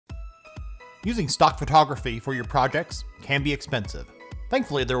Using stock photography for your projects can be expensive.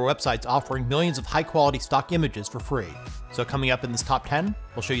 Thankfully, there are websites offering millions of high-quality stock images for free. So coming up in this top 10,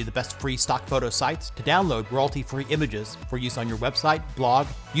 we'll show you the best free stock photo sites to download royalty-free images for use on your website, blog,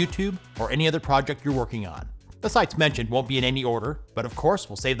 YouTube, or any other project you're working on. The sites mentioned won't be in any order, but of course,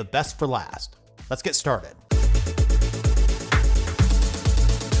 we'll save the best for last. Let's get started.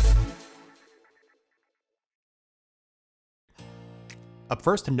 Up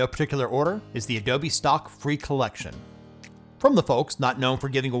first, in no particular order, is the Adobe Stock Free Collection. From the folks not known for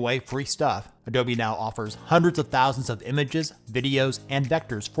giving away free stuff, Adobe now offers hundreds of thousands of images, videos, and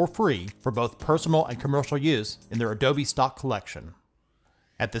vectors for free for both personal and commercial use in their Adobe Stock Collection.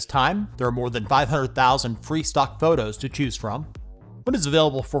 At this time, there are more than 500,000 free stock photos to choose from. What is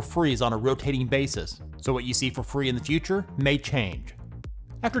available for free is on a rotating basis, so what you see for free in the future may change.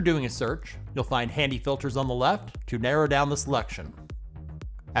 After doing a search, you'll find handy filters on the left to narrow down the selection.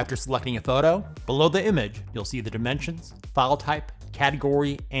 After selecting a photo, below the image, you'll see the dimensions, file type,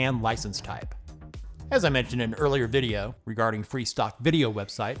 category, and license type. As I mentioned in an earlier video regarding free stock video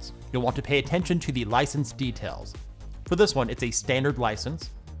websites, you'll want to pay attention to the license details. For this one, it's a standard license.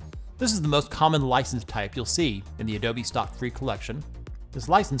 This is the most common license type you'll see in the Adobe Stock Free Collection. This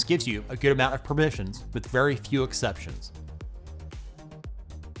license gives you a good amount of permissions with very few exceptions.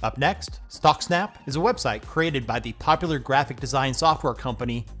 Up next, StockSnap is a website created by the popular graphic design software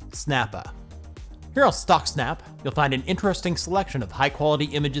company Snappa. Here on StockSnap, you'll find an interesting selection of high-quality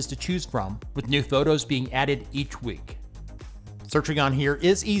images to choose from, with new photos being added each week. Searching on here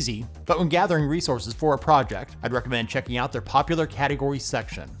is easy, but when gathering resources for a project, I'd recommend checking out their popular categories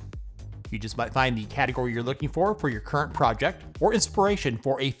section. You just might find the category you're looking for your current project, or inspiration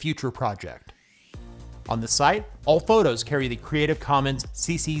for a future project. On this site, all photos carry the Creative Commons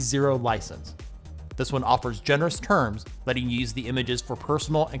CC0 license. This one offers generous terms, letting you use the images for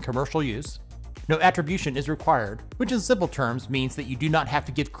personal and commercial use. No attribution is required, which in simple terms means that you do not have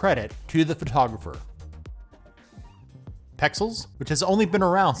to give credit to the photographer. Pexels, which has only been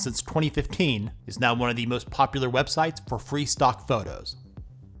around since 2015, is now one of the most popular websites for free stock photos.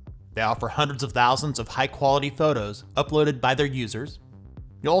 They offer hundreds of thousands of high-quality photos uploaded by their users.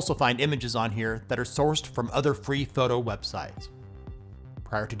 You'll also find images on here that are sourced from other free photo websites.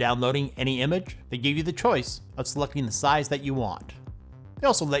 Prior to downloading any image, they give you the choice of selecting the size that you want. They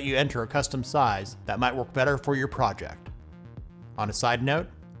also let you enter a custom size that might work better for your project. On a side note,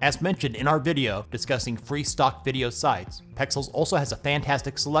 as mentioned in our video discussing free stock video sites, Pexels also has a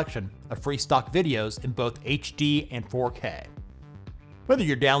fantastic selection of free stock videos in both HD and 4K. Whether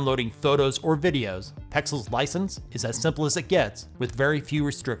you're downloading photos or videos, Pexels' license is as simple as it gets with very few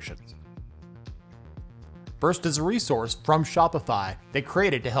restrictions. Burst is a resource from Shopify they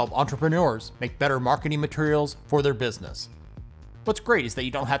created to help entrepreneurs make better marketing materials for their business. What's great is that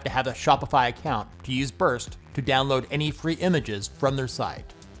you don't have to have a Shopify account to use Burst to download any free images from their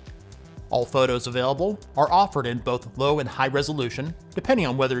site. All photos available are offered in both low and high resolution, depending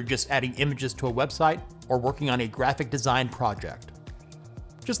on whether you're just adding images to a website or working on a graphic design project.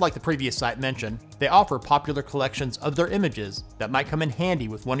 Just like the previous site mentioned, they offer popular collections of their images that might come in handy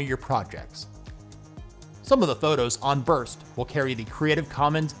with one of your projects. Some of the photos on Burst will carry the Creative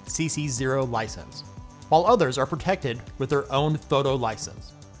Commons CC0 license, while others are protected with their own photo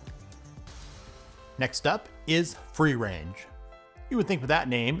license. Next up is Freerange. You would think with that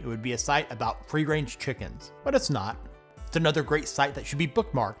name it would be a site about free-range chickens, but it's not. It's another great site that should be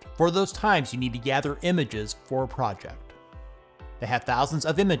bookmarked for those times you need to gather images for a project. They have thousands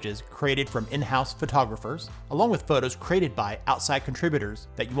of images created from in-house photographers, along with photos created by outside contributors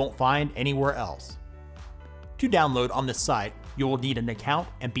that you won't find anywhere else. To download on this site, you will need an account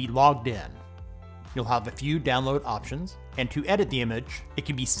and be logged in. You'll have a few download options, and to edit the image, it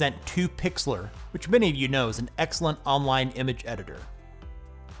can be sent to Pixlr, which many of you know is an excellent online image editor.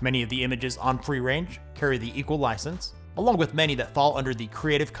 Many of the images on Freerange carry the equal license, along with many that fall under the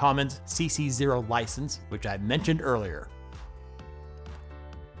Creative Commons CC0 license, which I mentioned earlier.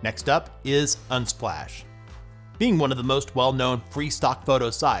 Next up is Unsplash. Being one of the most well-known free stock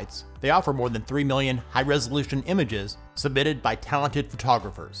photo sites, they offer more than 3 million high-resolution images submitted by talented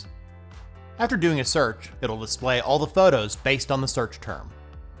photographers. After doing a search, it'll display all the photos based on the search term.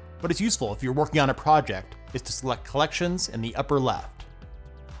 What is useful if you're working on a project is to select Collections in the upper left.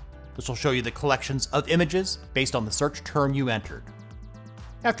 This will show you the collections of images based on the search term you entered.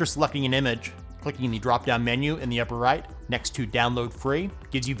 After selecting an image, clicking the drop-down menu in the upper right next to Download Free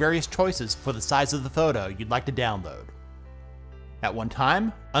gives you various choices for the size of the photo you'd like to download. At one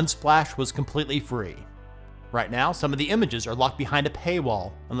time, Unsplash was completely free. Right now, some of the images are locked behind a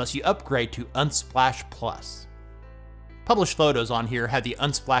paywall unless you upgrade to Unsplash Plus. Published photos on here have the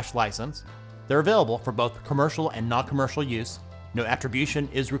Unsplash license. They're available for both commercial and non-commercial use. No attribution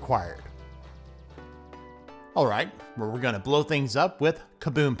is required. Alright, we're going to blow things up with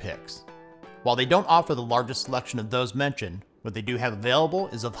Kaboompics. While they don't offer the largest selection of those mentioned, what they do have available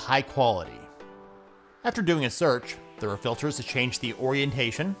is of high quality. After doing a search, there are filters to change the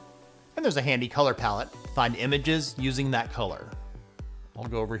orientation, and there's a handy color palette to find images using that color. I'll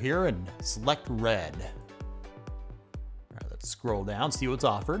go over here and select red. Alright, let's scroll down, see what's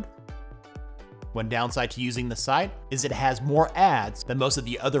offered. One downside to using the site is it has more ads than most of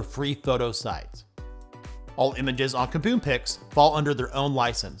the other free photo sites. All images on Kaboompics fall under their own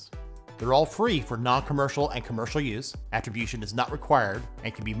license. They're all free for non-commercial and commercial use. Attribution is not required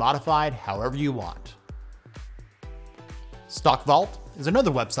and can be modified however you want. Stockvault is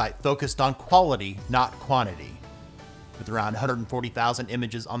another website focused on quality, not quantity. With around 140,000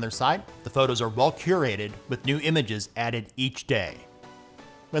 images on their site, the photos are well curated with new images added each day.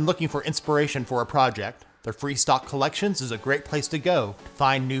 When looking for inspiration for a project, their free stock collections is a great place to go to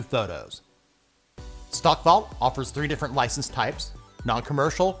find new photos. Stockvault offers 3 different license types: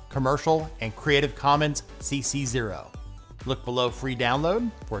 non-commercial, commercial, and Creative Commons CC0. Look below free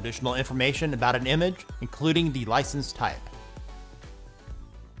download for additional information about an image, including the license type.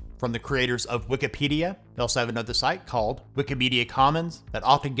 From the creators of Wikipedia, they also have another site called Wikimedia Commons that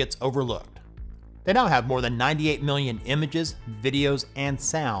often gets overlooked. They now have more than 98 million images, videos, and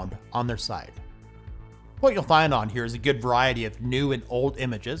sound on their site. What you'll find on here is a good variety of new and old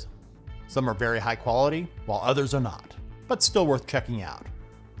images. Some are very high quality, while others are not, but still worth checking out.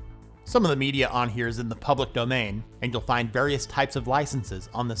 Some of the media on here is in the public domain, and you'll find various types of licenses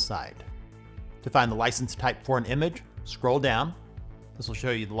on this site. To find the license type for an image, scroll down. This will show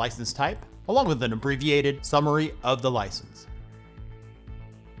you the license type, along with an abbreviated summary of the license.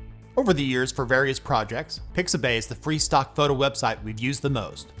 Over the years, for various projects, Pixabay is the free stock photo website we've used the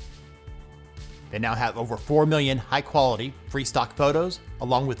most. They now have over 4 million high-quality free stock photos,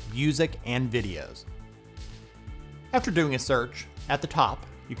 along with music and videos. After doing a search, at the top,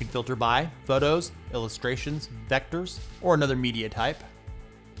 you can filter by photos, illustrations, vectors, or another media type,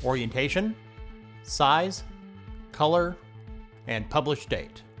 orientation, size, color, and publish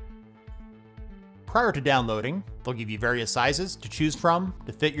date. Prior to downloading, they'll give you various sizes to choose from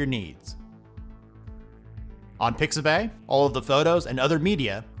to fit your needs. On Pixabay, all of the photos and other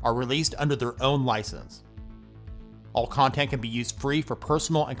media are released under their own license. All content can be used free for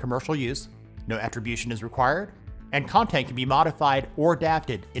personal and commercial use, no attribution is required, and content can be modified or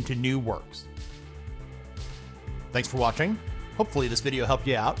adapted into new works. Thanks for watching. Hopefully this video helped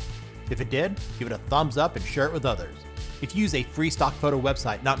you out. If it did, give it a thumbs up and share it with others. If you use a free stock photo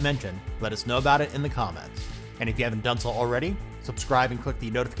website not mentioned, let us know about it in the comments. And if you haven't done so already, subscribe and click the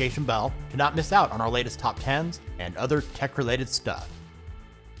notification bell to not miss out on our latest top 10s and other tech-related stuff.